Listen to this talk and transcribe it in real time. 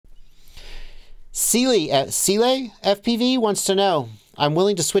Seeley FPV wants to know, I'm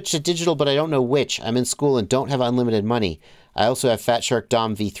willing to switch to digital, but I don't know which. I'm in school and don't have unlimited money. I also have Fat Shark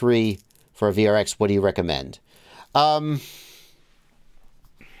Dom V3 for a VRX. What do you recommend?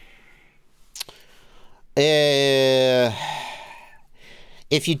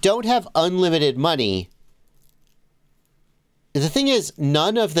 If you don't have unlimited money, the thing is,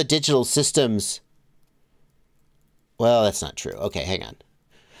 none of the digital systems... Well, that's not true. Okay, hang on.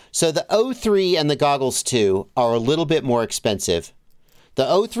 So the O3 and the Goggles 2 are a little bit more expensive. The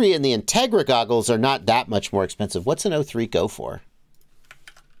O3 and the Integra goggles are not that much more expensive. What's an O3 go for?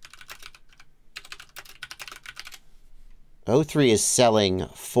 O3 is selling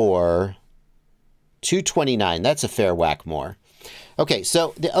for $229. That's a fair whack more. Okay,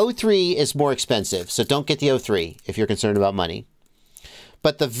 so the O3 is more expensive, so don't get the O3 if you're concerned about money.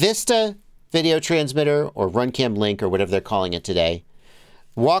 But the Vista video transmitter, or RunCam Link, or whatever they're calling it today,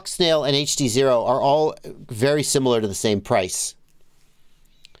 Walksnail and HDZero are all very similar to the same price.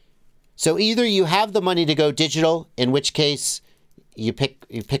 So either you have the money to go digital, in which case you pick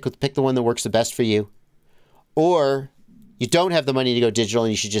the one that works the best for you, or you don't have the money to go digital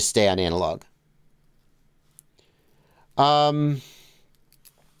and you should just stay on analog.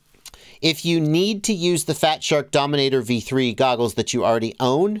 If you need to use the Fat Shark Dominator V3 goggles that you already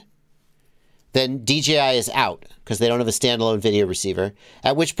own, then DJI is out because they don't have a standalone video receiver,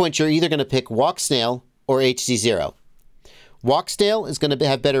 at which point you're either going to pick Walksnail or HDZero. Walksnail is going to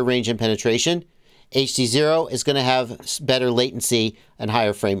have better range and penetration. HDZero is going to have better latency and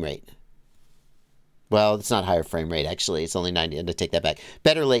higher frame rate. Well, it's not higher frame rate, actually. It's only 90, and to take that back.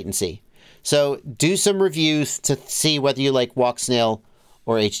 Better latency. So do some reviews to see whether you like Walksnail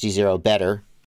or HDZero better.